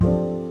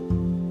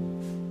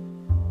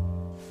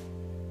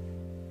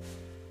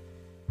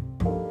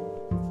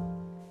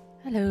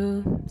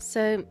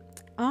So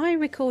I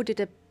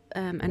recorded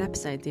an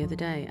episode the other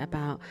day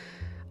about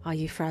Are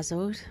You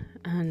Frazzled?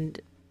 And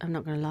I'm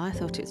not going to lie, I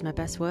thought it was my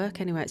best work.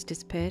 Anyway, it's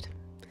disappeared.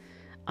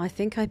 I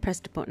think I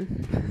pressed a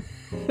button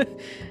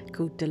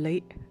called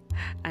delete,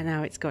 and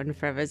now it's gone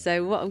forever.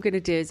 So what I'm going to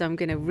do is I'm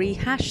going to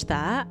rehash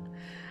that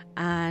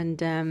and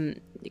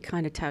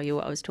kind of tell you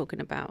what I was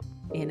talking about,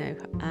 you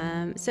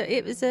know. So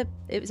it was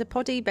a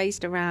poddy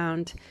based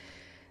around,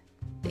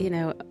 you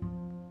know,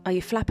 are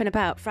you flapping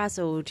about,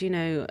 frazzled, you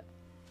know.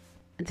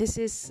 This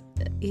is,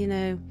 you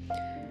know,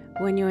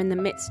 when you're in the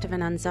midst of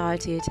an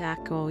anxiety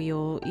attack or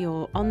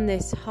you're on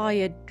this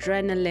high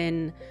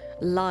adrenaline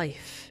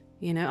life.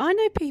 You know, I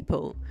know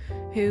people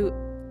who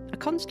are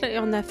constantly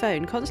on their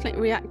phone,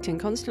 constantly reacting,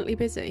 constantly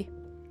busy.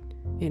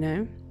 You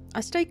know,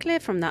 I stay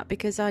clear from that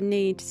because I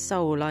need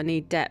soul, I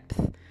need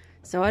depth.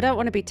 So I don't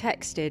want to be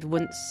texted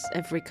once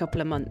every couple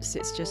of months.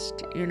 It's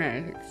just, you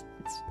know,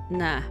 it's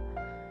nah.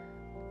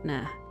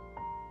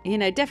 You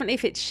know, definitely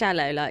if it's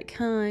shallow, like,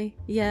 hi,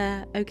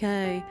 yeah,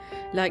 okay.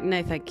 Like,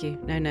 no, thank you.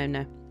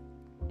 No.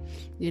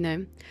 You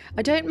know,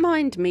 I don't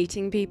mind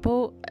meeting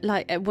people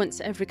like once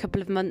every couple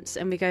of months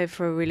and we go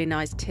for a really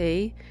nice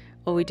tea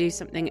or we do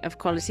something of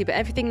quality. But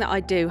everything that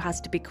I do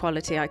has to be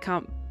quality. I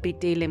can't be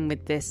dealing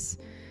with this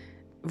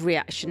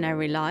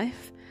reactionary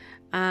life.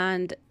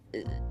 And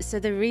so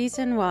the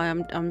reason why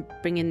I'm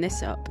bringing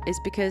this up is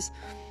because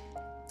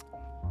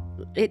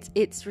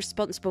it's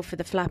responsible for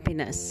the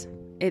flappiness.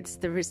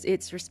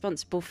 It's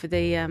responsible for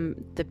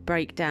the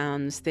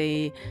breakdowns,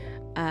 the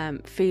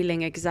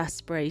feeling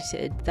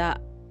exasperated,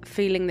 that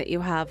feeling that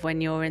you have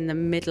when you're in the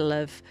middle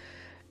of,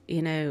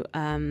 you know,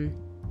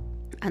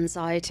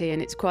 anxiety,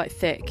 and it's quite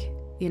thick,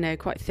 you know,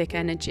 quite thick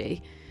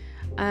energy.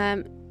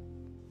 So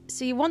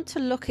you want to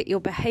look at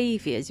your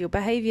behaviours. Your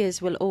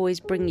behaviours will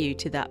always bring you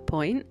to that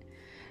point.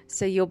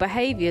 So your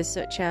behaviours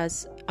such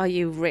as, are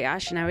you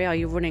reactionary? Are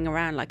you running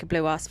around like a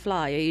blue-ass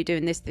fly? Are you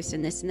doing this,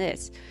 and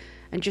this?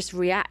 And just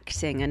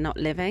reacting and not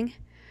living?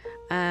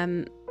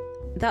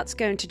 That's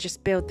going to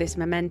just build this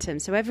momentum.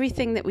 So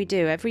everything that we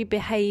do, every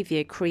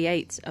behaviour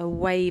creates a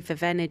wave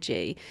of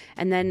energy,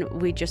 and then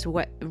we just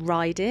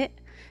ride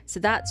it. So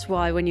that's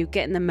why when you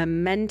get in the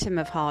momentum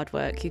of hard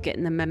work, you get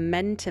in the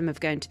momentum of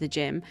going to the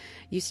gym,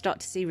 you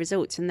start to see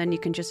results, and then you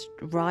can just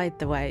ride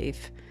the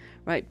wave,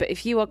 right? But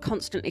if you are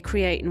constantly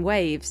creating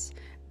waves,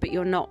 but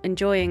you're not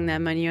enjoying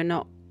them and you're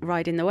not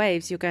riding the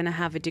waves, you're going to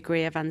have a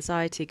degree of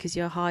anxiety because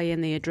you're high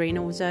in the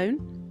adrenal zone.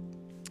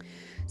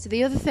 So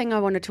the other thing I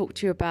want to talk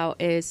to you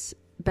about is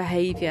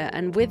behaviour,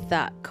 and with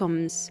that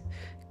comes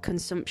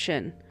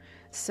consumption.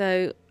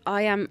 So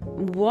I am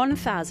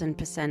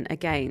 1000%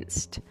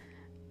 against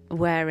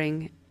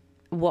wearing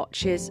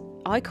watches.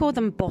 I call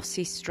them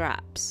bossy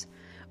straps,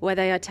 where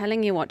they are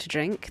telling you what to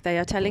drink, they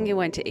are telling you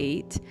when to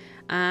eat,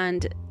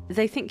 and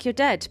they think you're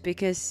dead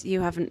because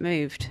you haven't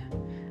moved.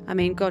 I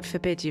mean, God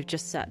forbid you've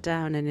just sat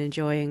down and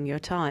enjoying your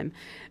time.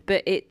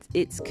 But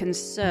it's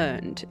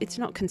concerned. It's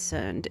not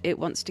concerned. It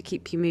wants to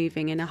keep you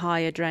moving in a high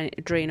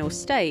adrenal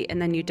state,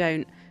 and then you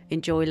don't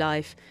enjoy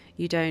life.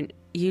 You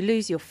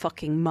lose your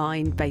fucking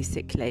mind,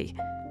 basically,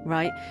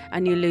 right?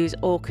 And you lose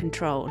all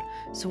control.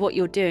 So what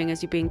you're doing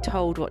is you're being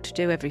told what to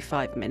do every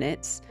 5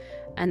 minutes,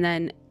 and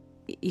then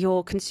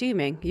you're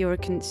consuming. You're a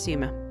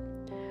consumer.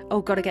 Oh,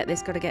 gotta get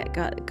this.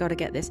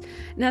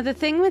 Now, the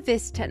thing with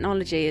this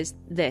technology is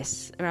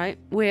this, right?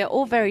 We're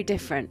all very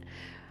different.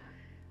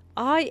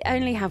 I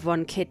only have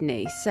one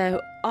kidney,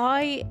 so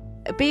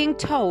being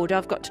told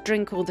I've got to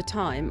drink all the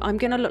time, I'm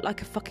going to look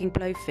like a fucking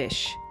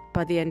blowfish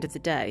by the end of the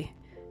day.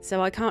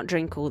 So I can't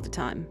drink all the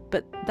time.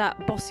 But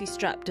that bossy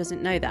strap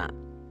doesn't know that.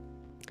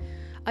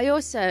 I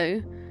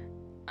also,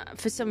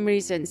 for some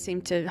reason,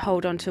 seem to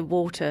hold on to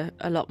water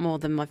a lot more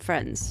than my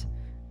friends.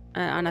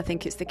 And I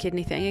think it's the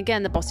kidney thing.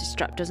 Again, the bossy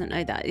strap doesn't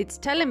know that. It's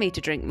telling me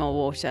to drink more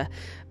water.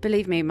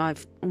 Believe me, my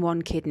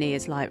one kidney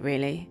is like,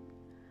 really?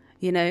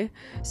 You know?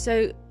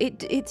 So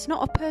it's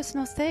not a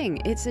personal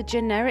thing. It's a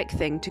generic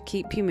thing to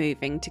keep you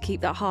moving, to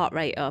keep that heart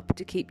rate up,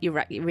 to keep you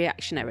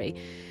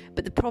reactionary.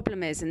 But the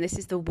problem is, and this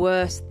is the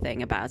worst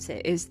thing about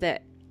it, is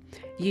that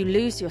you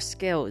lose your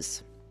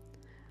skills.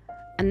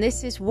 And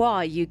this is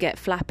why you get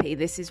flappy.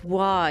 This is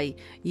why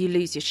you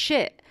lose your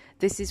shit.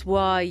 This is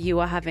why you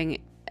are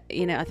having...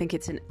 You know, I think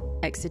it's an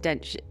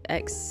existential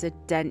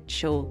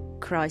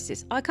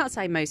crisis. I can't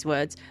say most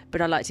words,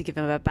 but I like to give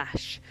them a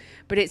bash.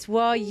 But it's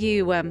why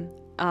you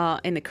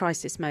are in the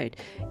crisis mode.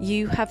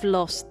 You have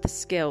lost the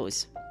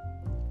skills.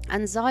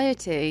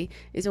 Anxiety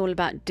is all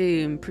about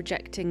doom,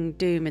 projecting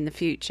doom in the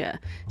future.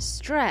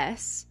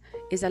 Stress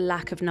is a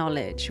lack of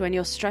knowledge. When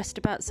you're stressed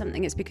about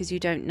something, it's because you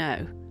don't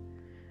know.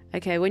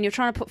 Okay, when you're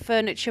trying to put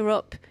furniture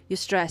up, you're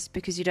stressed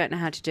because you don't know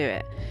how to do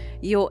it.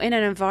 You're in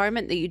an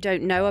environment that you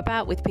don't know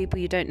about with people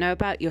you don't know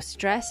about, you're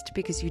stressed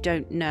because you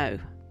don't know.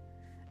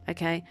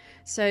 Okay,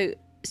 so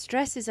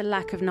stress is a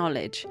lack of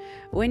knowledge.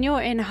 When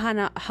you're in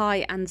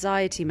high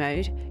anxiety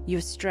mode, you're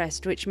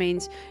stressed, which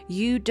means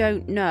you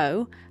don't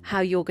know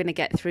how you're going to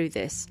get through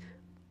this.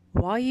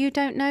 Why you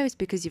don't know is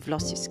because you've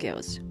lost your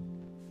skills.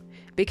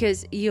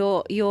 because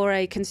you're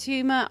a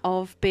consumer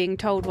of being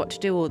told what to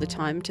do all the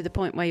time, to the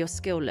point where you're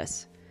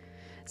skillless.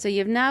 So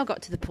you've now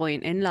got to the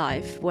point in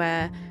life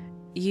where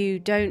you're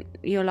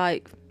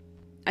like,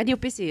 and you're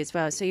busy as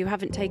well, so you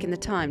haven't taken the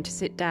time to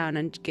sit down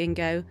and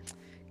go,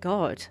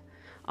 God,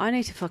 I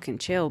need to fucking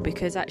chill,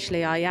 because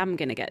actually I am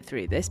going to get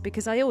through this,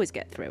 because I always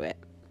get through it,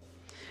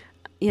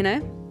 you know?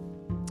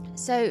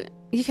 So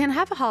you can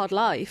have a hard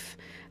life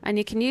and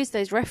you can use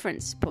those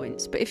reference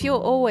points, but if you're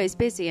always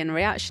busy and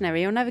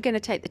reactionary, you're never going to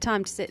take the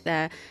time to sit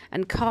there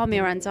and calm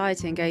your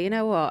anxiety and go, you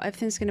know what,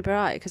 everything's going to be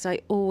right, because I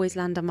always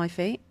land on my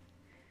feet.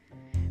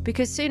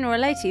 Because sooner or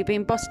later you're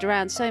being bossed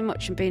around so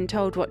much and being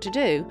told what to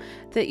do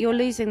that you're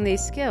losing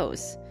these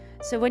skills.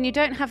 So when you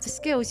don't have the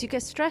skills, you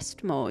get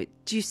stressed more.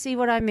 Do you see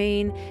what I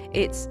mean?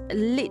 It's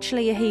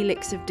literally a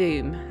helix of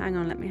doom. Hang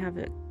on, let me have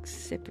a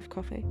sip of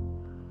coffee.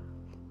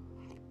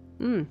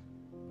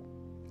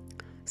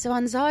 So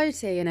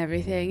anxiety and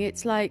everything,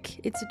 it's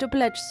like, it's a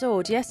double-edged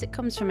sword. Yes, it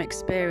comes from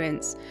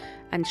experience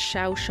and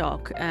shell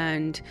shock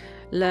and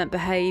learnt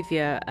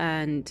behaviour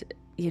and,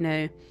 you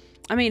know,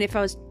 I mean, if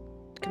I was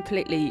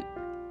completely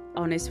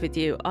honest with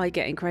you, I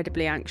get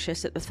incredibly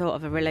anxious at the thought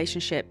of a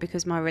relationship,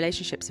 because my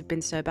relationships have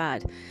been so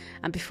bad.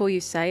 And before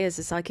you say, as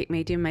a psychic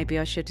medium, maybe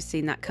I should have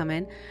seen that come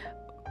in,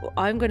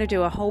 I'm going to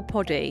do a whole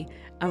poddy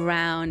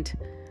around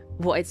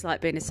what it's like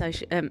being a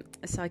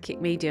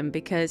psychic medium,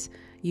 because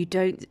you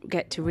don't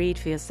get to read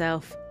for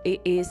yourself.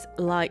 It is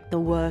like the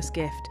worst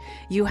gift.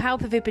 You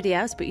help everybody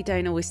else, but you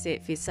don't always see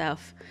it for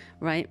yourself,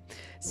 right?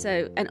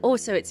 So, and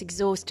also it's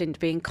exhausting to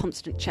be in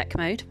constant check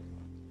mode.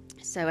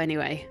 So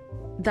anyway,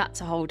 that's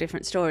a whole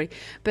different story.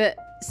 But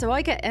so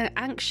I get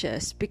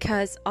anxious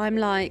because I'm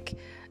like,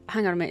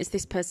 hang on a minute, is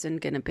this person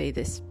going to be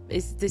this?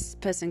 Is this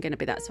person going to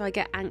be that? So I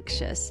get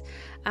anxious.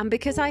 And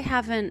because I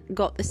haven't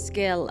got the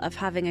skill of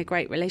having a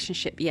great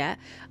relationship yet,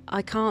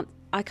 I can't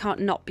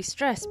not be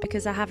stressed,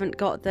 because I haven't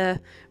got the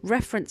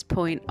reference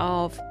point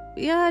of,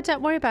 yeah,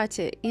 don't worry about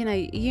it. You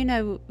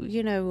know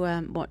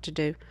what to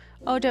do.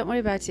 Oh, don't worry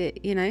about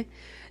it, you know.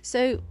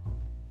 So,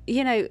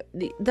 you know,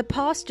 the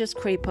past does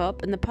creep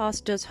up, and the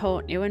past does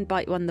haunt you and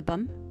bite you on the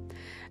bum,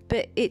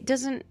 but it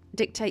doesn't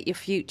dictate your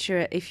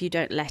future if you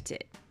don't let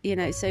it, you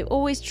know. So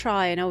always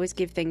try and always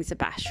give things a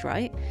bash,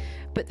 right?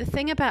 But the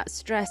thing about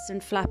stress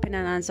and flapping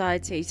and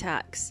anxiety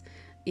attacks,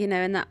 you know,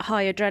 and that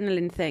high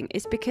adrenaline thing,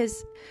 is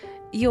because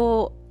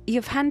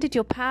you've handed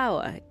your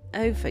power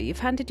over. You've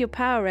handed your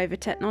power over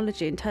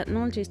technology, and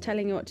technology is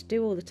telling you what to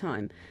do all the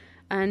time,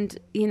 and,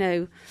 you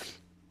know,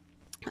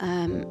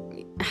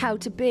 how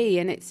to be,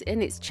 and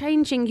it's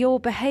changing your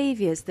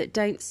behaviours that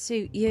don't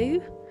suit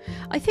you.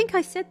 I think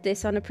I said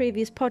this on a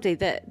previous poddy,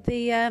 that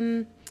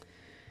there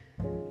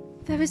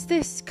was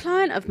this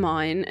client of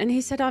mine, and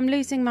he said, I'm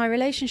losing my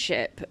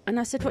relationship. And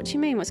I said, what do you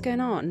mean? What's going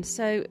on?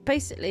 So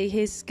basically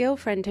his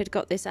girlfriend had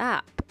got this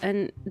app,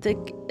 and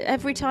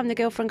every time the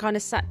girlfriend kind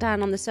of sat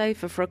down on the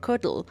sofa for a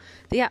cuddle,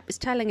 the app was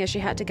telling her she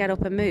had to get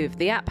up and move.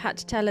 The app had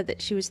to tell her that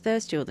she was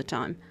thirsty all the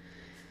time.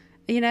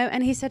 You know,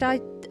 and he said,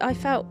 I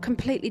felt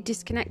completely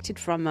disconnected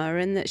from her,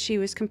 and that she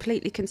was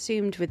completely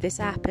consumed with this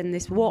app and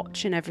this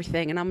watch and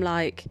everything. And I'm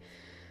like,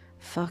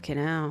 fucking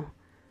hell.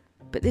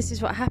 But this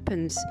is what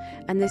happens.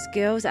 And this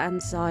girl's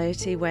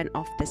anxiety went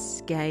off the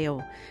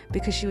scale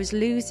because she was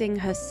losing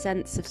her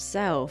sense of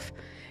self.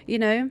 You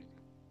know,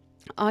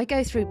 I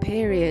go through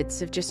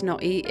periods of just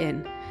not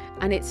eating,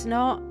 and it's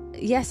not,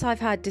 yes,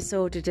 I've had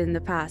disordered in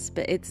the past,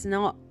 but it's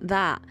not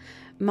that.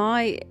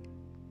 My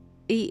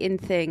eating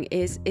thing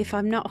is, if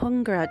I'm not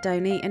hungry, I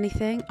don't eat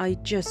anything. I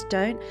just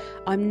don't.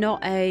 I'm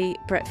not a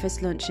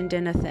breakfast, lunch and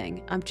dinner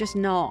thing. I'm just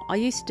not. I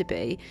used to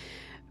be,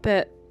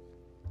 but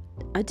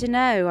I don't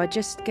know, I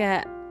just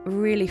get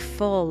really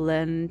full,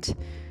 and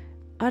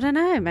I don't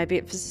know, maybe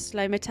it's a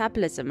slow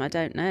metabolism, I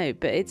don't know,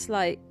 but it's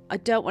like, I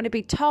don't want to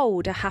be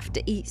told I have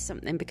to eat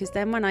something, because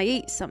then when I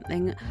eat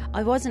something,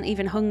 I wasn't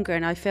even hungry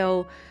and I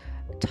feel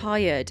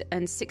tired,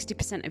 and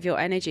 60% of your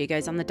energy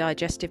goes on the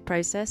digestive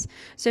process.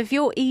 So if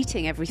you're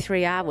eating every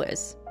 3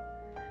 hours,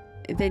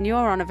 then you're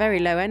on a very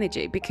low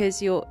energy,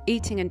 because you're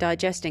eating and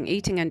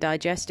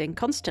digesting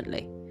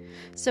constantly.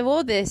 So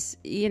all this,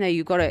 you know,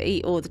 you've got to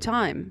eat all the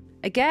time.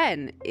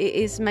 Again, it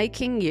is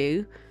making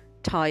you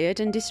tired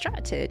and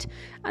distracted.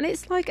 And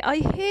it's like, I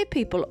hear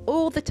people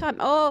all the time,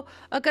 oh,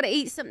 I've got to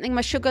eat something,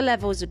 my sugar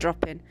levels are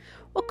dropping.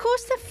 Well, of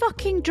course they're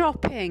fucking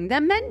dropping.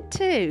 They're meant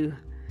to,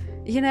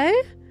 you know?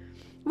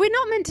 We're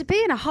not meant to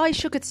be in a high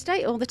sugared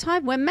state all the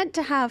time. We're meant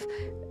to have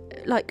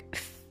like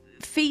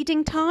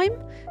feeding time,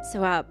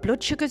 so our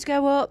blood sugars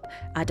go up,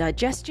 our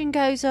digestion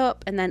goes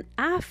up, and then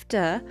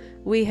after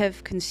we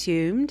have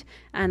consumed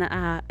and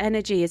our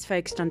energy is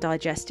focused on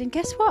digesting,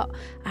 guess what?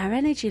 Our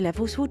energy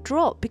levels will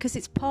drop, because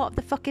it's part of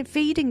the fucking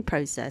feeding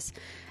process.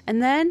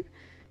 And then,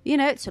 you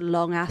know, it's a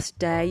long ass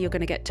day, you're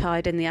going to get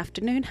tired in the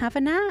afternoon, have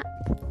a nap,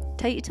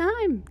 take your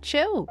time,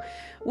 chill.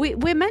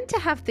 We're meant to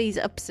have these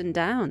ups and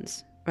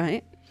downs,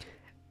 right?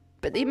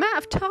 But the amount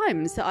of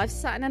times that I've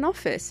sat in an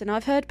office and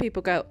I've heard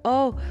people go,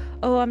 oh,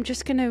 I'm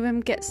just going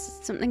to get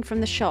something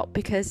from the shop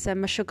because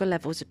my sugar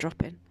levels are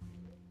dropping.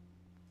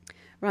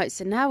 right,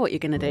 so now what you're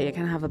going to do, you're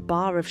going to have a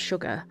bar of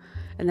sugar,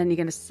 and then you're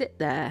going to sit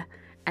there,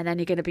 and then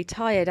you're going to be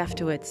tired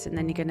afterwards, and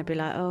then you're going to be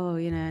like, oh,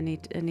 you know, I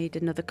need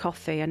another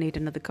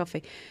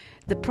coffee.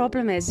 The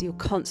problem is you're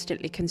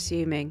constantly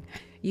consuming.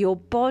 Your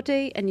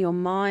body and your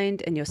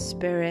mind and your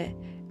spirit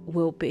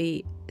will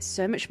be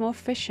so much more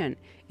efficient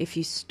if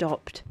you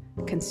stopped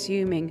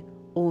consuming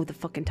all the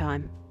fucking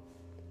time.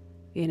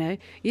 You know,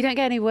 you don't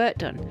get any work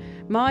done.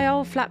 My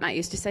old flatmate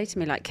used to say to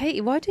me, like,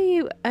 Katie, why do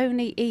you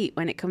only eat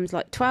when it comes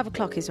like 12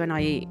 o'clock is when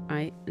I eat,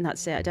 right? And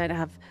that's it.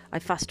 I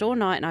fast all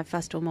night and I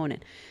fast all morning.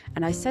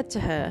 And I said to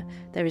her,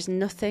 there is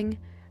nothing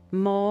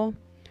more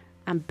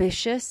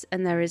ambitious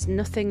and there is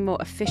nothing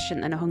more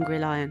efficient than a hungry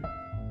lion.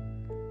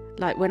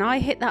 Like, when I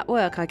hit that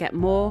work, I get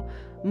more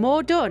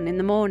done in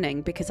the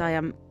morning because I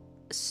am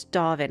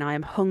starving, I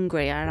am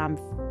hungry, and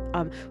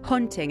I'm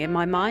hunting. In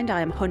my mind,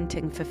 I am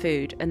hunting for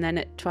food, and then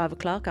at 12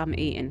 o'clock I'm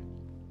eating,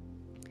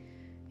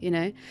 you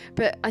know.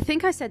 But I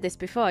think I said this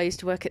before, I used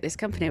to work at this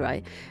company,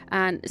 right?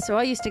 And so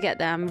I used to get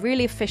there, I'm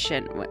really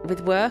efficient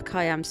with work,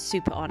 I am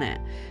super on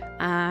it.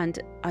 And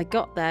I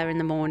got there in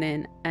the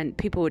morning and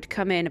people would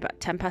come in about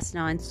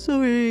 9:10,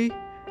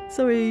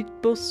 sorry,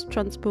 bus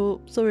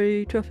transport,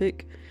 sorry,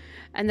 traffic.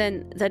 And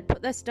then they'd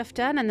put their stuff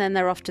down and then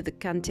they're off to the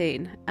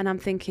canteen. And I'm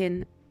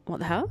thinking, what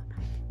the hell?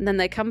 And then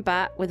they come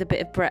back with a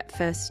bit of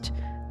breakfast,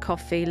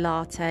 coffee,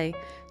 latte.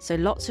 So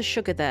lots of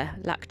sugar there,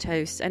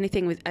 lactose.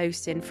 Anything with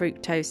ose in,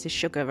 fructose is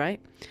sugar, right?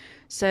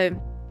 So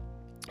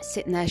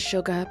sitting there,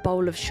 sugar,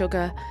 bowl of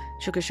sugar.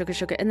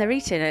 And they're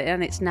eating it.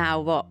 And it's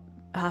now,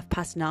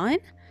 9:30?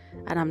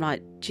 And I'm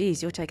like,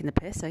 geez, you're taking the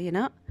piss, are you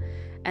not?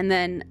 And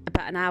then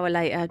about an hour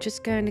later,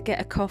 just going to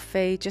get a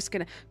coffee,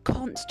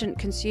 constant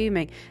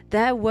consuming.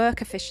 Their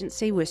work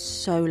efficiency was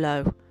so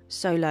low.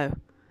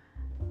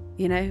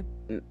 You know,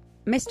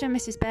 Mr. and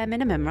Mrs. Bare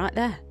Minimum right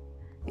there,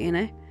 you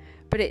know.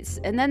 But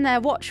and then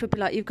their watch would be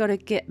like, you've got to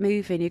get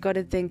moving, you've got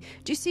to think.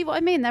 Do you see what I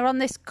mean? They're on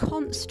this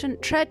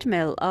constant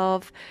treadmill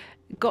of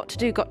got to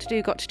do. Do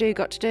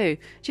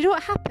you know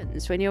what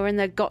happens when you're in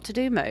the got to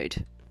do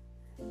mode?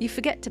 You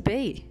forget to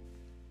be.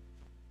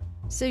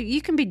 So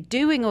you can be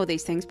doing all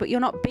these things, but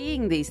you're not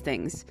being these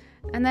things.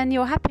 And then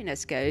your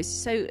happiness goes.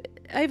 So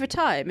over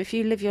time, if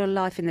you live your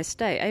life in this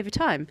state, over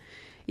time,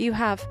 you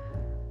have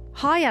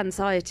high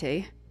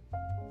anxiety,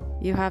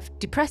 you have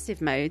depressive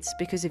modes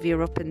because of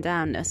your up and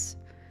downness.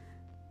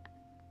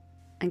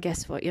 And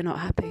guess what? You're not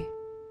happy.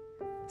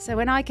 So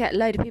when I get a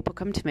load of people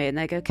come to me and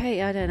they go,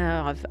 Kate, I don't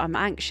know, I'm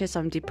anxious,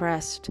 I'm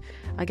depressed.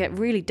 I get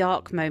really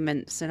dark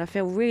moments and I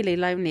feel really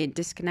lonely and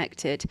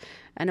disconnected.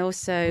 And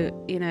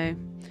also, you know,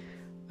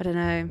 I don't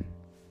know,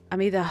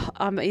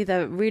 I'm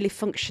either really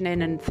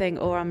functioning and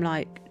or I'm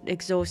like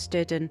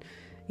exhausted and,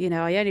 you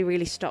know, I only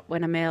really stop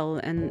when I'm ill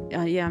and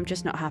I'm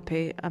just not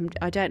happy.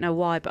 I don't know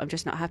why, but I'm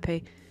just not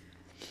happy.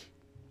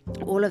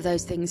 All of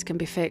those things can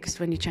be fixed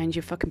when you change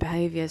your fucking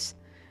behaviours.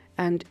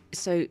 And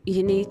so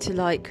you need to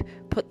like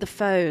put the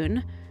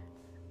phone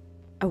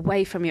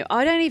away from you.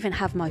 I don't even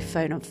have my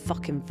phone on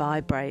fucking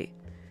vibrate.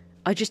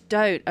 I just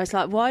don't. I was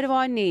like, why do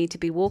I need to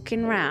be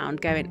walking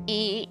around going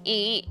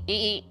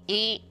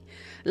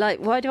Like,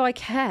 why do I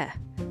care?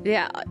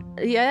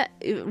 Yeah,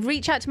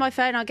 reach out to my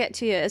phone, I'll get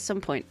to you at some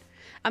point.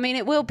 I mean,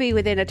 it will be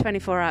within a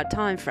 24-hour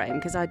time frame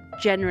because I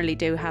generally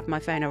do have my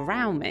phone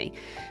around me,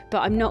 but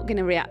I'm not going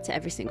to react to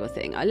every single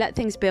thing. I let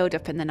things build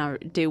up and then I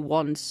do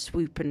one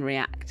swoop and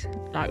react,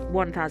 like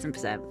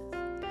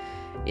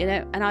 1000%. You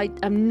know, and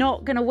I'm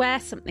not going to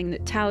wear something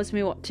that tells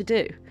me what to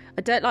do.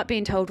 I don't like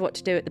being told what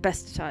to do at the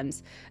best of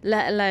times,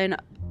 let alone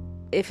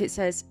if it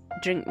says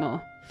drink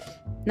more.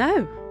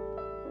 No.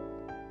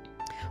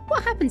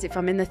 What happens if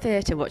I'm in the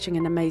theatre watching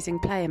an amazing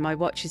play and my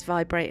watch is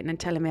vibrating and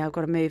telling me I've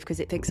got to move because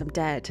it thinks I'm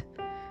dead?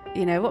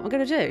 You know, what am I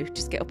going to do?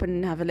 Just get up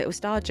and have a little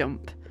star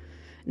jump?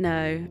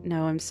 No,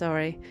 I'm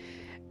sorry.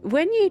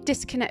 When you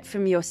disconnect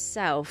from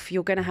yourself,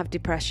 you're going to have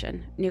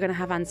depression. You're going to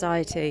have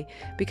anxiety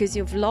because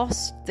you've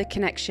lost the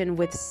connection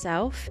with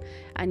self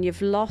and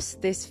you've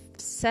lost this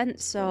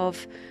sense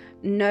of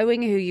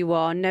knowing who you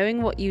are,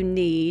 knowing what you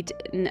need,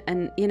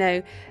 and you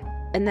know,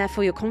 and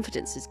therefore your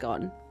confidence is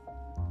gone.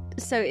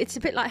 So it's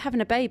a bit like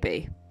having a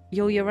baby.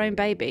 You're your own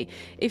baby.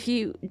 If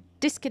you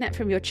disconnect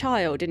from your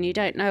child and you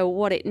don't know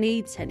what it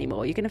needs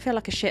anymore, you're going to feel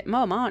like a shit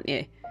mom, aren't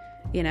you?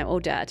 You know,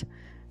 or dad.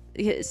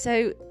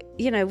 So,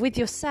 you know, with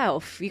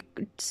yourself, you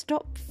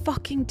stop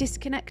fucking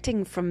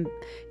disconnecting from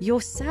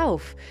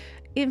yourself.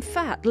 In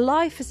fact,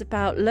 life is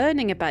about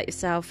learning about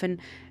yourself and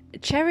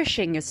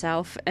cherishing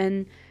yourself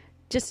and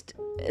just,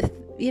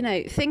 you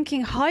know,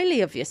 thinking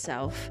highly of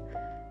yourself.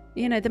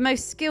 You know, the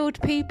most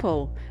skilled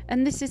people,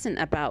 and this isn't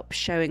about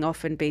showing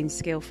off and being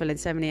skillful in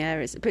so many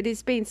areas, but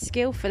it's being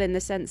skillful in the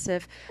sense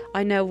of,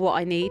 I know what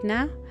I need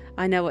now.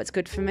 I know what's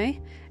good for me.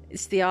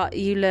 It's the art,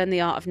 you learn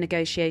the art of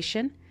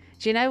negotiation.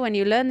 Do you know, when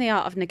you learn the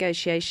art of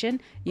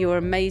negotiation, you're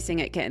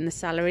amazing at getting the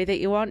salary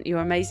that you want.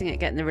 You're amazing at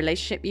getting the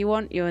relationship you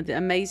want. You're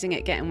amazing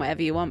at getting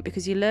whatever you want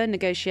because you learn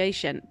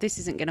negotiation. This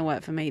isn't going to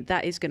work for me.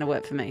 That is going to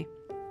work for me.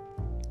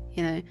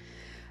 You know,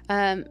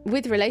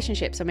 With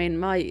relationships, I mean,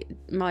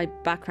 my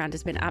background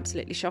has been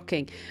absolutely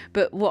shocking.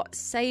 But what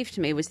saved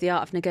me was the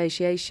art of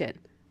negotiation.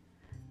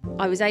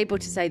 I was able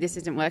to say, this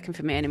isn't working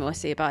for me anymore,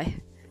 see you, bye.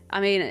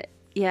 I mean,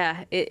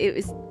 yeah,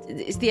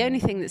 it's the only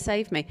thing that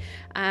saved me.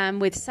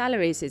 With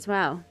salaries as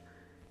well.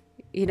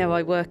 You know,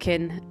 I work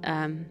in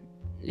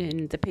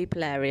the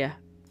people area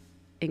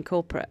in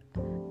corporate,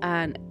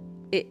 and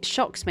it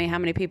shocks me how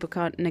many people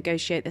can't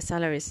negotiate their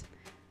salaries.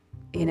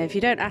 You know, if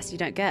you don't ask, you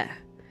don't get.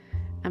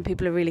 And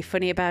people are really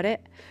funny about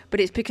it, but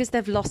it's because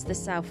they've lost their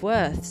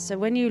self-worth. So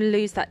when you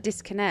lose that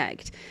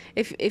disconnect,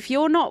 if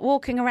you're not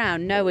walking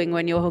around knowing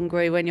when you're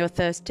hungry, when you're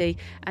thirsty,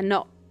 and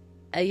not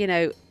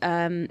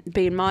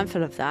being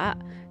mindful of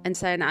that and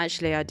saying,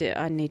 actually,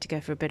 I need to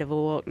go for a bit of a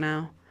walk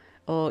now,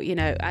 or, you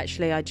know,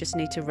 actually I just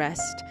need to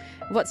rest.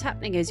 What's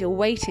happening is you're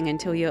waiting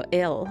until you're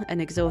ill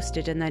and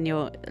exhausted, and then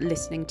you're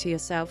listening to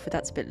yourself. But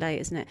that's a bit late,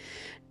 isn't it?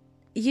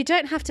 You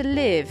don't have to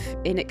live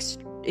in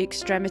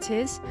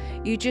extremes.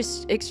 You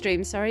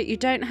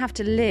don't have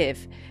to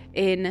live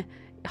in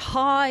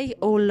high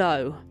or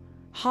low.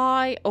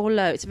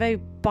 It's a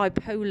very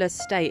bipolar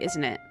state,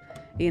 isn't it?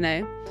 You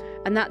know,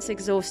 and that's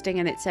exhausting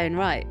in its own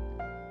right.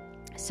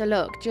 So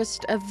look,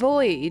 just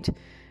avoid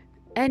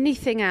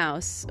anything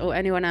else or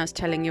anyone else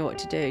telling you what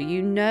to do.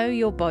 You know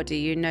your body,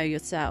 you know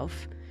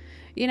yourself.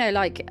 You know,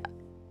 like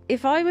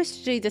if I was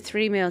to do the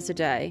 3 meals a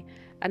day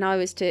and I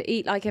was to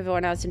eat like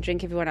everyone else and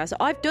drink everyone else,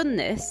 I've done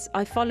this,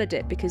 I followed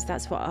it because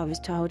that's what I was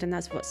told and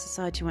that's what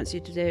society wants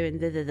you to do,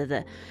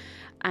 and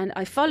and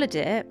I followed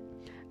it,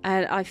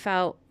 and I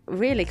felt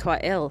really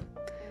quite ill,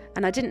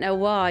 and I didn't know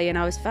why,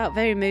 and felt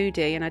very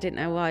moody, and I didn't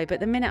know why. But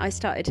the minute I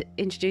started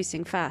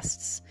introducing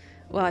fasts,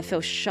 well, I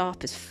feel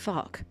sharp as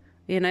fuck,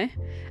 you know,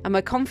 and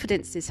my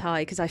confidence is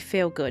high because I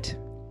feel good.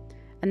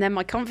 And then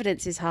my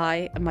confidence is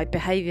high and my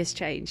behaviours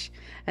change.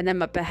 And then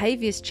my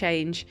behaviours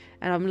change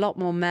and I'm a lot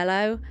more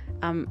mellow.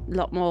 I'm a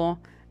lot more,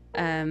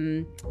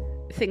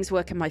 things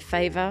work in my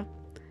favour.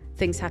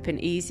 Things happen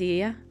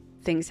easier.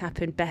 Things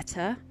happen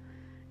better.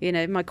 You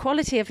know, my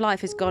quality of life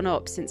has gone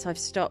up since I've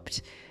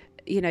stopped,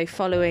 you know,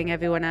 following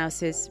everyone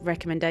else's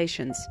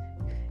recommendations.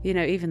 You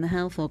know, even the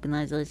health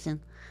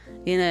organisation,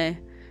 you know.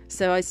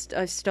 So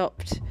I've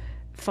stopped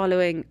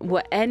following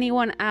what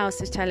anyone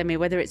else is telling me,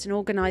 whether it's an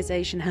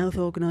organisation, health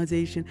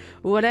organisation,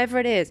 whatever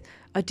it is.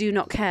 I do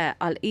not care.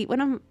 I'll eat when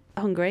I'm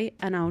hungry,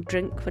 and I'll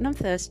drink when I'm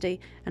thirsty,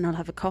 and I'll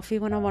have a coffee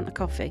when I want a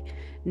coffee.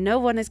 No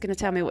one is going to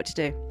tell me what to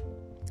do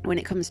when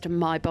it comes to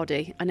my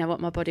body. I know what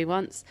my body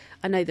wants.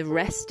 I know the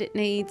rest it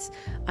needs.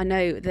 I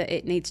know that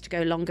it needs to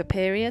go longer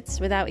periods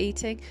without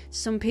eating.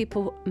 Some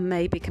people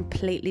may be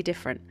completely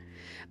different.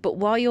 But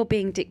while you're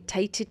being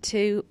dictated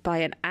to by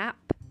an app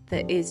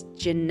that is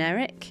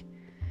generic,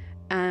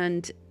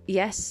 and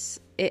yes,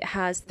 it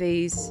has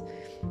these...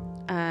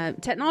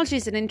 technology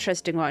is an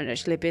interesting one,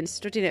 actually. I've been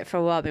studying it for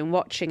a while, been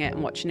watching it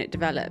and watching it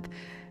develop.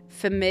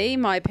 For me,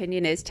 my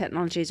opinion is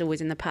technology is always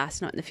in the past,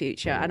 not in the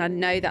future. And I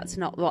know that's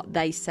not what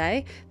they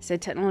say. They say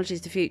technology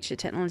is the future,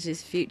 technology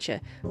is the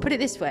future. Put it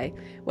this way.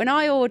 When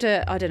I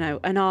order, I don't know,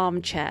 an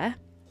armchair,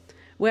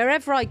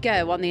 wherever I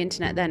go on the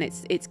internet, then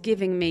it's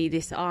giving me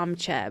this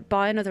armchair.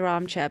 Buy another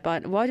armchair.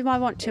 Why do I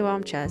want 2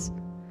 armchairs?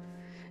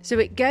 So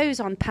it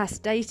goes on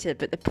past data,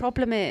 but the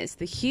problem is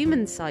the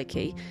human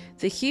psyche,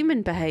 the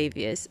human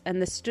behaviours,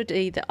 and the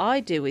study that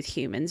I do with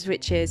humans,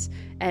 which is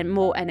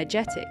more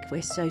energetic.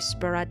 We're so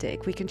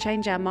sporadic. We can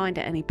change our mind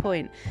at any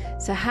point.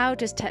 So how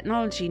does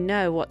technology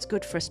know what's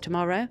good for us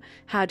tomorrow?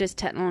 How does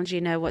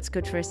technology know what's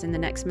good for us in the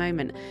next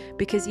moment?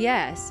 Because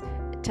yes,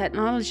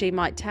 technology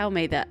might tell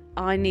me that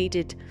I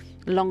needed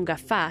longer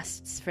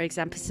fasts, for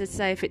example. So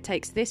say if it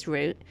takes this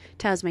route,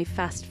 tells me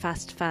fast,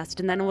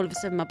 and then all of a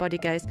sudden my body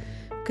goes,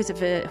 because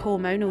of a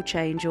hormonal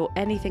change or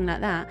anything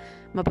like that,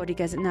 my body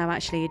goes, no,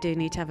 actually you do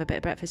need to have a bit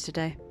of breakfast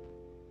today.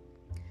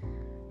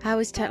 How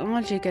is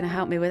technology going to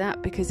help me with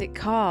that? Because it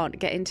can't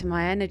get into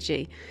my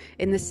energy.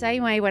 In the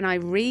same way, when I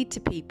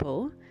read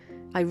people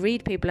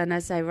and I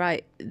say,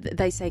 right,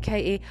 they say,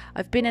 Katie,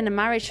 I've been in a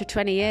marriage for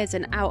 20 years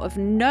and out of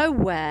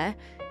nowhere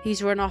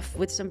he's run off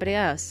with somebody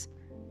else.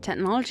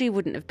 Technology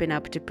wouldn't have been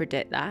able to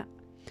predict that,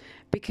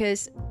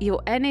 because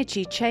your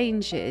energy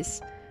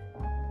changes,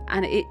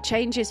 and it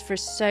changes for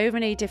so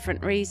many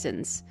different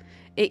reasons.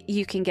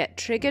 You can get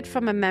triggered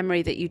from a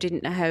memory that you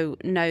didn't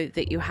know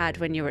that you had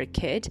when you were a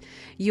kid.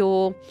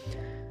 Your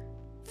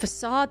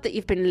facade that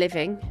you've been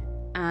living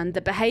and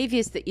the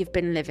behaviours that you've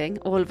been living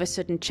all of a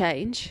sudden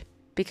change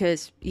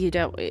because you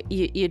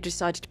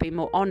decided to be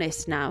more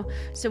honest now.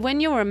 So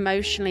when you're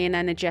emotionally and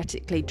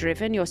energetically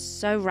driven, you're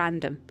so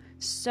random.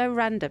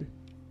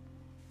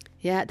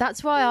 Yeah,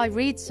 that's why I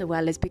read so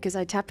well, is because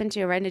I tap into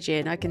your energy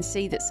and I can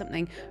see that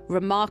something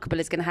remarkable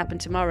is going to happen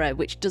tomorrow,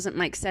 which doesn't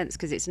make sense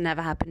because it's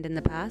never happened in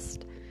the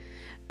past.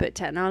 But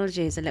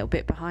technology is a little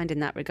bit behind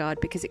in that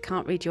regard because it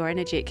can't read your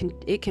energy.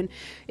 It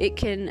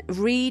can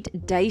read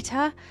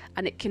data,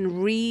 and it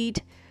can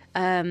read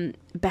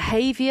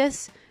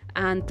behaviours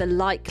and the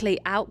likely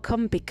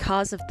outcome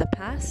because of the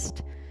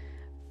past.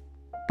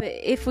 But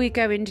if we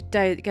go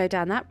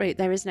down that route,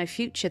 there is no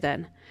future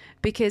then,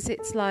 because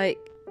it's like,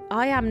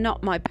 I am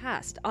not my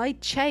past. I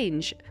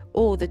change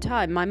all the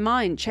time. My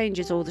mind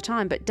changes all the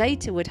time, but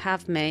data would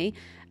have me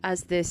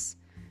as this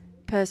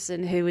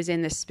person who is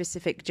in this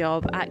specific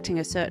job acting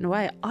a certain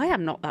way. I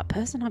am not that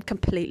person. I'm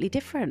completely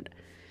different.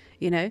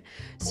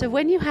 So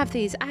when you have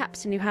these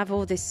apps and you have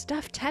all this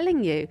stuff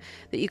telling you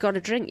that you got to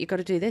drink, you got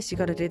to do this, you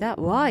got to do that,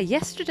 why?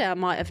 Yesterday I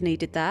might have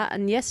needed that,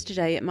 and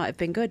yesterday it might have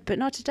been good, but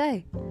not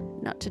today.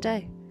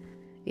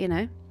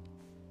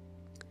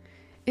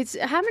 It's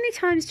how many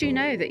times do you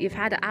know that you've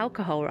had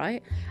alcohol,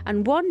 right?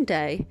 And one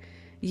day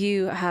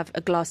you have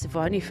a glass of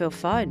wine, you feel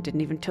fine, didn't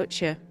even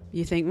touch you.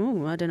 You think,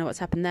 oh, I don't know what's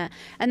happened there.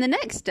 And the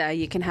next day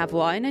you can have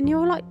wine and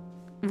you're like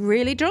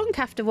really drunk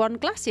after one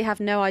glass. You have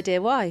no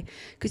idea why,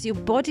 because your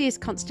body is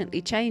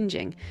constantly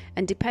changing,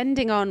 and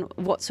depending on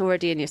what's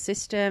already in your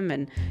system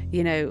and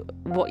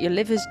what your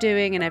liver's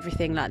doing and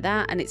everything like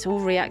that, and it's all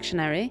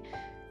reactionary,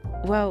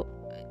 well,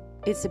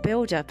 it's a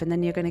build up and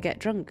then you're going to get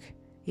drunk.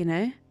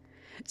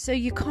 So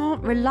you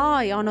can't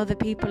rely on other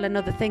people and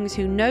other things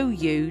who know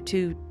you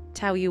to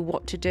tell you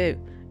what to do.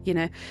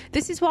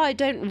 This is why I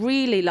don't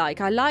really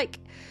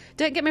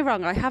don't get me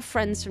wrong, I have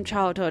friends from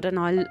childhood and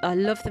I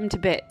love them to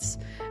bits.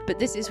 But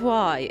this is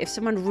why, if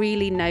someone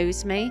really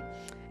knows me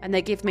and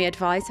they give me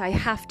advice, I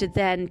have to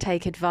then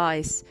take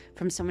advice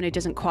from someone who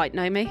doesn't quite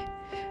know me,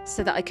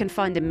 so that I can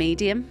find a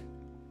median,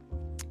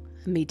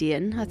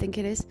 I think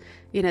it is,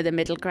 the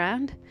middle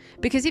ground.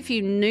 Because if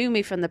you knew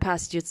me from the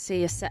past, you'd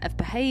see a set of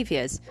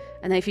behaviours.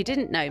 And if you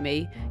didn't know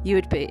me,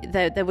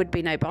 there would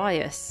be no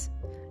bias,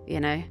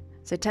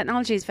 So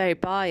technology is very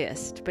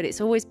biased, but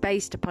it's always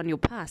based upon your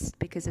past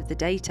because of the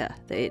data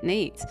that it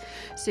needs.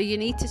 So you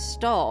need to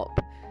stop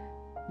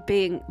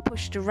being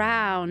pushed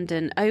around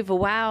and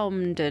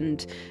overwhelmed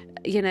and,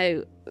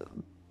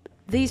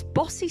 these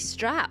bossy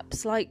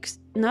straps,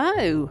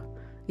 no.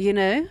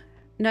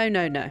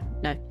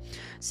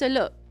 So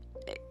look,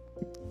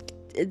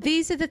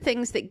 these are the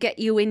things that get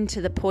you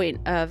into the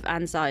point of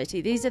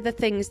anxiety. These are the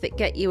things that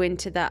get you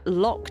into that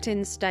locked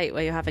in state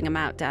where you're having a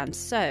meltdown.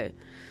 So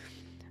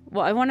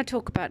what I want to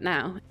talk about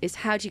now is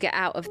how do you get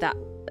out of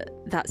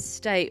that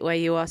state where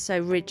you are so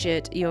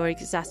rigid, you're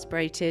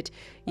exasperated,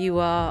 you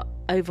are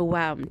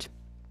overwhelmed.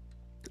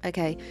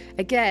 Okay,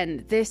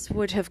 again, this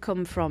would have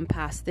come from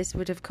past. This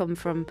would have come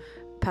from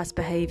past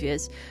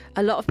behaviours.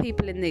 A lot of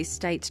people in these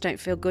states don't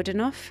feel good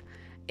enough.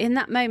 In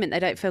that moment, they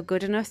don't feel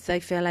good enough. They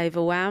feel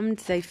overwhelmed.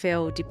 They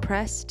feel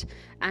depressed,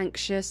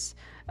 anxious.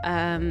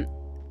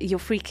 You're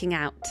freaking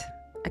out.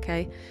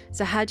 Okay,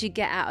 so how do you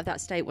get out of that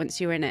state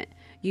once you're in it?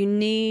 You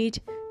need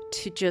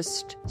to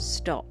just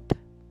stop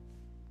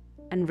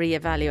and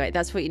reevaluate.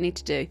 That's what you need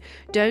to do.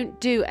 Don't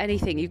do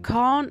anything.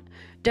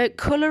 Don't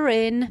colour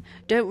in.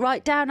 Don't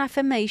write down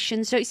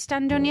affirmations. Don't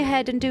stand on your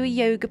head and do a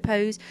yoga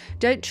pose.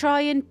 Don't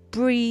try and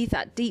breathe,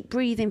 that deep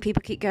breathing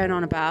people keep going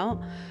on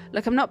about.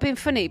 Look, I'm not being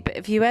funny, but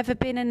have you ever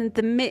been in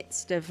the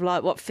midst of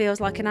what feels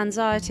like an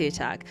anxiety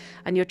attack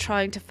and you're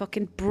trying to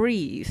fucking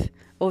breathe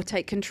or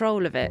take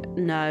control of it?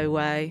 No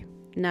way.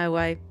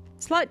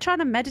 It's like trying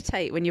to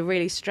meditate when you're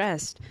really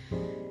stressed.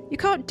 You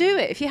can't do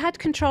it. If you had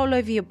control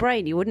over your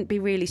brain, you wouldn't be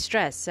really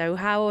stressed. So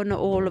how on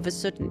all of a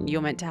sudden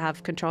you're meant to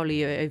have control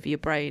over your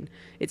brain?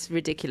 It's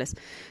ridiculous.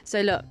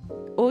 So look,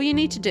 all you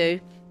need to do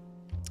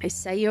is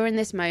say you're in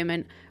this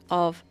moment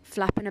of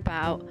flapping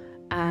about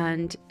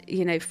and,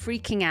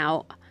 freaking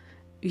out.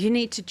 You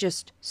need to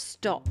just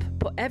stop.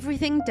 Put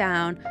everything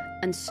down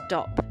and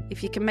stop.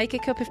 If you can make a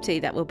cup of tea,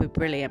 that will be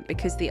brilliant,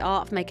 because the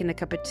art of making a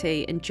cup of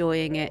tea,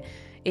 enjoying it,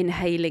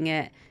 inhaling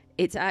it,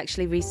 it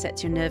actually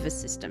resets your nervous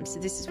system. So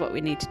this is what we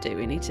need to do.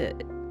 We need to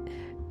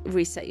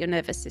reset your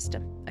nervous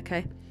system,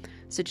 okay?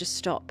 So just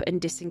stop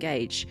and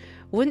disengage.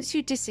 Once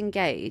you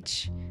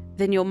disengage,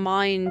 then your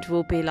mind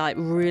will be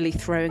really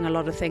throwing a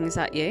lot of things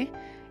at you.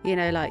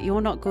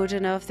 You're not good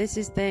enough, this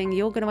is thing,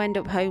 you're going to end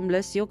up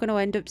homeless, you're going to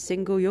end up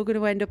single, you're going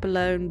to end up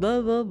alone,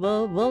 blah, blah,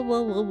 blah, blah,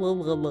 blah, blah,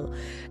 blah, blah.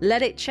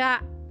 Let it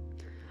chat.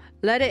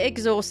 Let it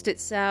exhaust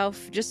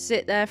itself. Just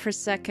sit there for a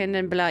second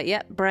and be like,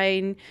 yep,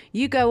 brain,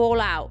 you go all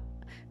out.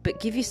 But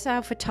give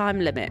yourself a time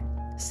limit.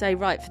 Say,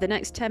 right, for the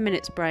next 10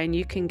 minutes, brain,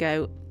 you can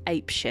go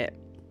ape shit.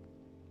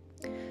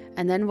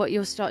 And then what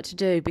you'll start to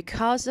do,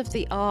 because of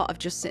the art of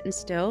just sitting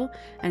still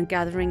and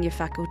gathering your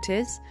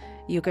faculties,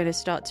 you're going to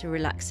start to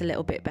relax a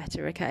little bit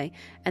better, okay?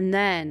 And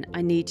then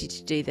I need you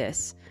to do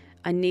this.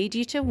 I need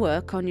you to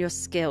work on your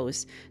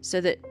skills, so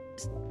that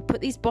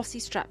put these bossy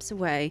straps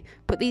away,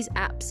 put these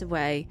apps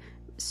away,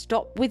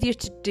 stop with your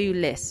to-do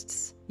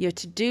lists. Your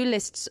to-do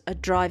lists are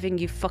driving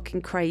you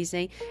fucking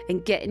crazy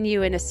and getting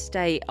you in a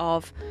state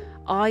of,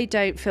 I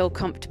don't feel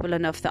comfortable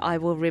enough that I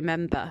will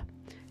remember.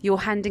 You're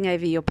handing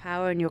over your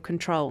power and your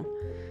control.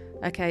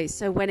 Okay,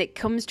 so when it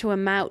comes to a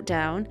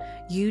meltdown,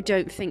 you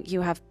don't think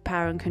you have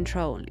power and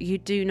control. You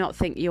do not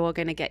think you are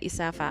going to get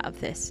yourself out of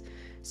this.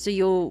 So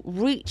you're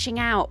reaching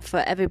out for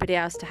everybody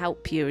else to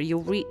help you. You're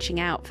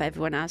reaching out for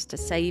everyone else to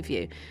save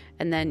you.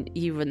 And then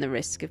you run the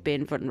risk of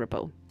being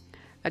vulnerable.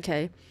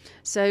 Okay,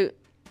 so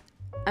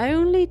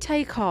only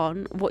take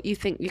on what you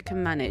think you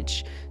can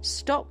manage.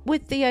 Stop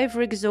with the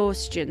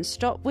overexhaustion.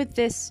 Stop with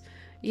this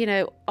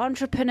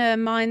entrepreneur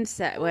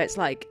mindset where it's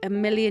like a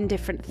million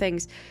different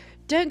things.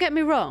 Don't get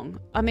me wrong.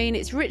 I mean,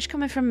 it's rich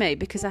coming from me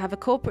because I have a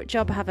corporate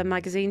job, I have a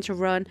magazine to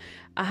run,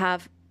 I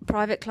have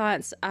private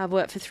clients, I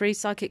work for 3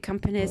 psychic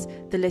companies.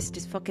 The list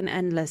is fucking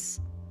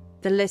endless.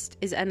 The list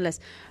is endless.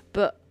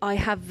 But I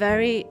have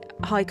very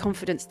high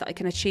confidence that I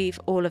can achieve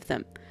all of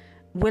them.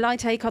 Will I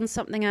take on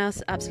something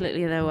else?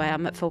 Absolutely no way.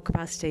 I'm at full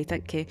capacity.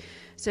 Thank you.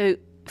 So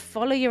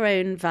follow your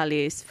own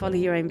values, follow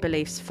your own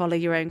beliefs, follow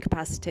your own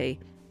capacity.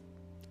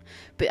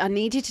 But I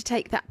need you to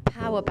take that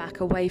power back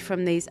away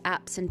from these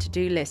apps and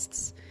to-do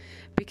lists.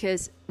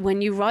 Because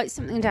when you write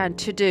something down,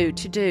 to do,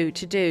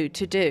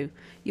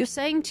 you're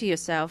saying to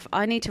yourself,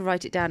 I need to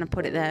write it down and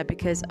put it there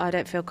because I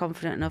don't feel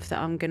confident enough that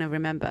I'm going to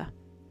remember.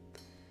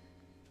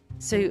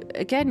 So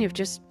again, you've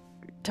just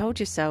told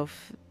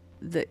yourself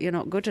that you're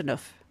not good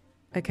enough.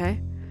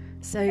 Okay?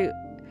 So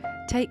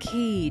take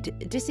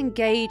heed.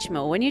 Disengage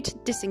more. When you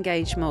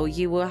disengage more,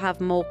 you will have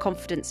more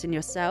confidence in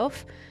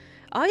yourself.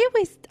 I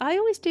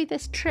always do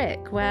this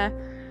trick where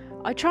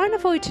I try and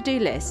avoid to-do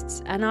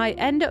lists, and I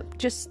end up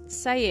just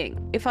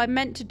saying, if I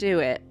meant to do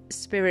it,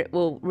 Spirit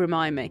will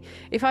remind me.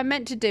 If I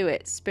meant to do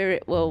it,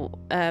 Spirit will,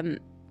 it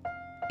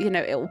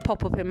will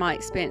pop up in my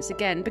experience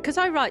again. Because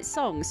I write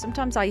songs,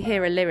 sometimes I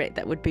hear a lyric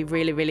that would be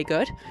really, really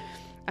good,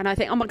 and I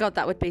think, oh my God,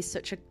 that would be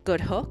such a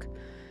good hook.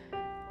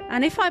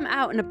 And if I'm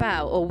out and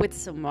about or with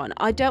someone,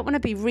 I don't want to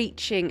be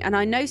reaching. And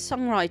I know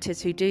songwriters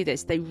who do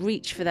this. They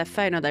reach for their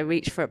phone or they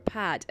reach for a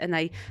pad and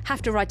they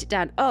have to write it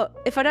down. Oh,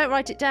 if I don't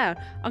write it down,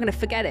 I'm going to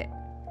forget it.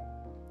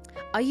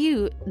 Are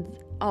you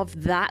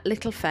of that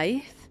little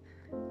faith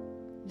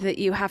that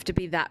you have to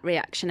be that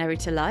reactionary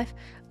to life?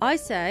 I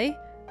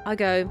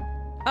go,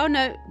 oh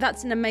no,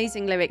 that's an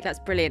amazing lyric. That's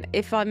brilliant.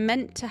 If I'm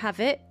meant to have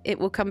it, it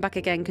will come back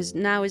again because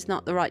now is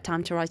not the right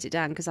time to write it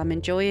down because I'm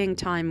enjoying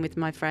time with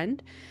my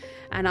friend.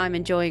 And I'm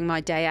enjoying my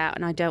day out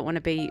and I don't want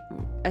to be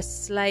a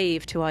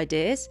slave to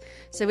ideas.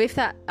 So if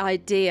that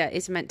idea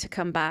is meant to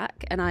come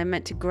back and I'm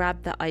meant to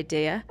grab that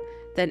idea,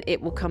 then it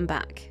will come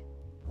back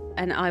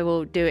and I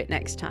will do it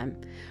next time.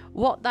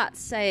 What that's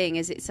saying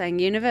is it's saying,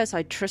 universe,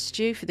 I trust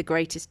you for the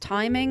greatest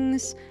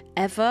timings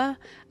ever.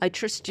 I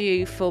trust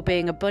you for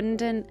being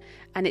abundant.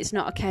 And it's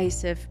not a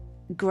case of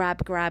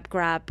grab, lack,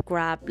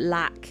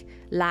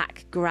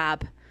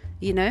 grab,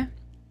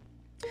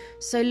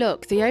 So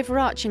look, the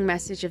overarching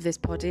message of this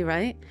poddy,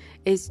 right,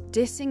 is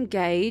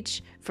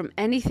disengage from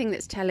anything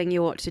that's telling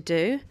you what to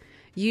do.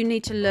 You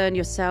need to learn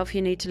yourself.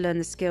 You need to learn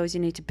the skills. You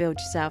need to build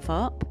yourself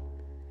up.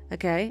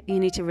 Okay? You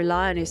need to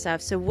rely on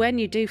yourself. So when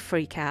you do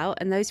freak out,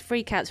 and those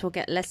freakouts will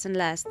get less and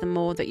less the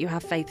more that you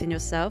have faith in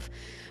yourself.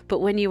 But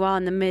when you are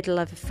in the middle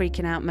of a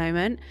freaking out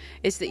moment,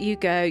 is that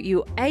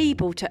you're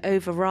able to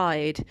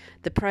override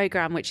the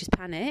program, which is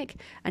panic,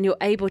 and you're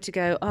able to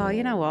go, oh,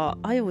 you know what?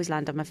 I always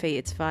land on my feet.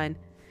 It's fine.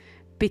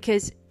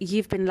 Because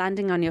you've been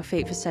landing on your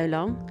feet for so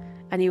long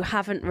and you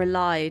haven't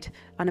relied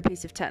on a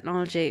piece of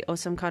technology or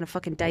some kind of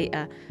fucking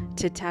data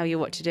to tell you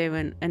what to do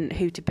and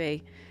who to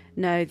be.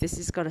 No, this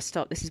has got to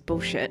stop. This is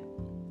bullshit,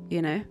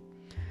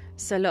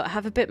 So look,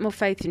 have a bit more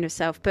faith in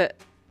yourself, but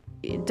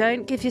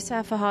don't give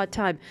yourself a hard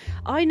time.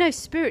 I know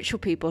spiritual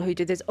people who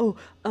do this. Oh,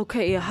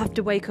 okay, I have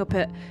to wake up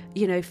at,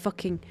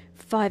 fucking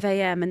 5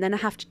 a.m. and then I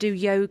have to do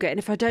yoga. And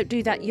if I don't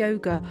do that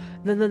yoga,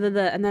 and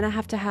then I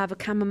have to have a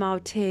chamomile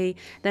tea,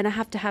 then I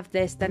have to have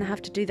this, then I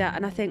have to do that.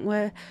 And I think,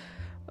 well,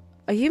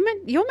 you're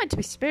meant to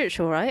be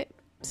spiritual, right?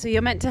 So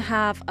you're meant to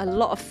have a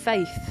lot of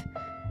faith,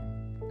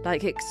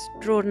 like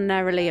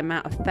extraordinarily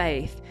amount of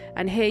faith.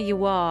 And here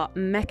you are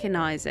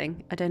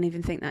mechanizing. I don't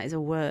even think that is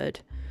a word.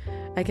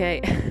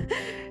 Okay.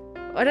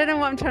 I don't know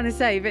what I'm trying to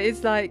say, but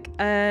it's like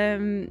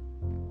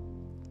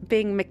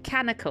being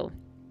mechanical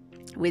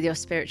with your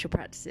spiritual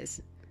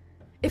practices.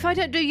 If I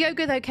don't do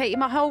yoga though, Katie,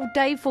 my whole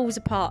day falls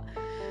apart.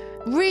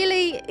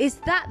 Really? Is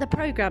that the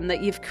program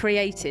that you've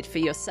created for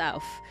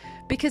yourself?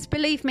 Because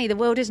believe me, the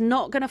world is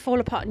not going to fall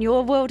apart, and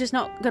your world is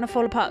not going to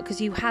fall apart because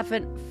you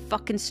haven't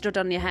fucking stood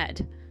on your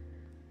head.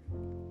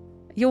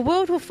 Your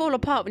world will fall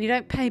apart when you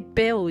don't pay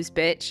bills,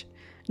 bitch.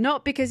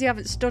 Not because you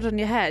haven't stood on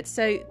your head.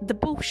 So the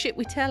bullshit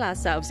we tell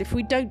ourselves, if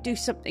we don't do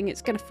something,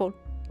 it's going to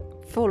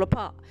fall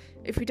apart.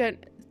 If we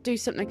don't do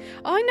something.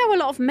 I know a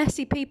lot of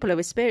messy people who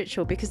are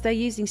spiritual because they're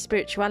using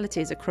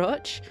spirituality as a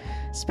crutch.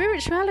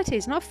 Spirituality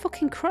is not a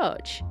fucking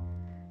crutch.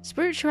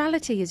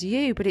 Spirituality is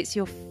you, but it's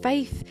your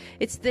faith.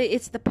 It's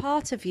the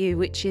part of you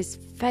which is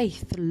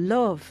faith,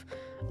 love,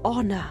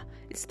 honour.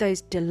 It's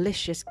those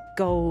delicious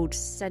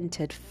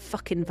gold-scented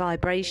fucking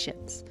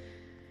vibrations.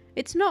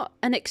 It's not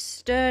an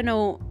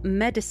external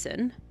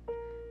medicine.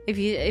 If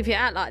you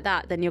act like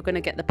that, then you're going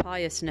to get the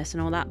piousness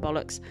and all that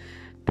bollocks.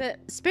 But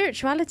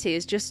spirituality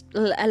is just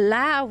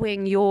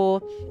allowing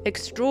your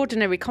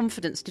extraordinary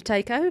confidence to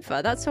take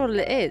over. That's all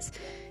it is.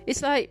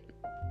 It's like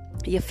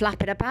you're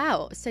flapping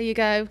about. So you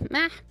go,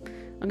 I'm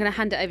going to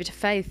hand it over to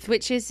faith,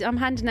 which is I'm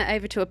handing it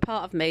over to a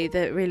part of me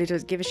that really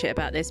doesn't give a shit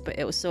about this, but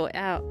it will sort it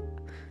out.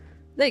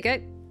 There you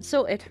go.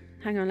 Sorted.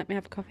 Hang on, let me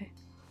have a coffee.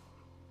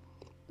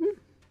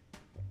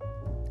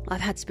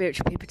 I've had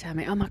spiritual people tell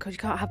me, oh my God, you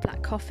can't have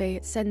black coffee.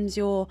 It sends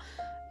your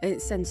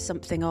It sends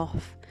something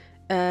off.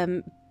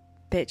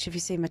 Bitch, if you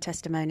see my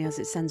testimonials,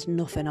 it sends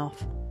nothing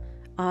off.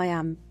 I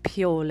am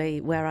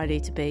purely where I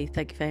need to be.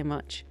 Thank you very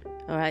much.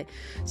 All right.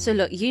 So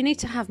look, you need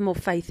to have more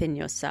faith in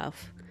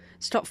yourself.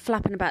 Stop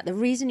flapping about. The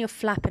reason you're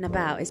flapping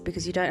about is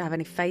because you don't have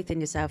any faith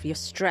in yourself. You're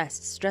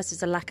stressed. Stress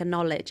is a lack of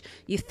knowledge.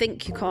 You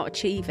think you can't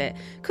achieve it.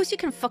 Of course you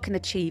can fucking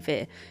achieve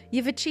it.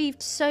 You've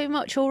achieved so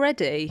much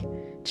already.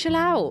 Chill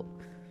out.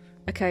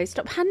 Okay,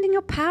 stop handing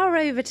your power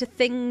over to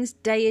things,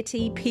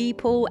 deity,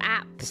 people,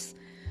 apps.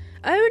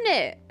 Own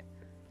it.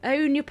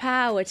 Own your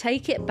power.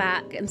 Take it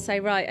back and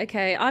say, right,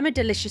 okay, I'm a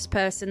delicious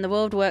person. The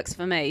world works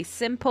for me.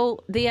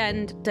 Simple. The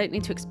end. Don't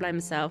need to explain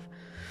myself.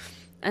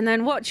 And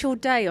then watch your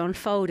day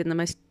unfold in the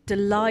most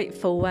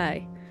delightful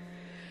way.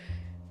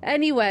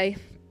 Anyway,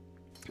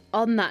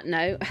 on that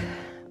note,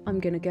 I'm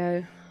going to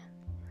go.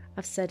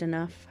 I've said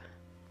enough.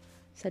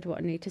 Said what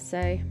I need to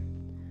say.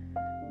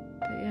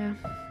 But yeah,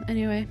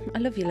 anyway, I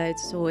love you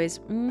loads as always.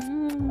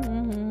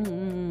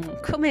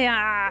 Come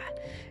here.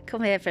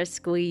 Come here for a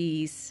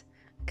squeeze.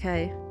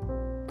 Okay.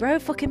 Grow a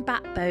fucking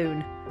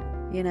backbone.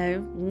 You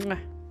know.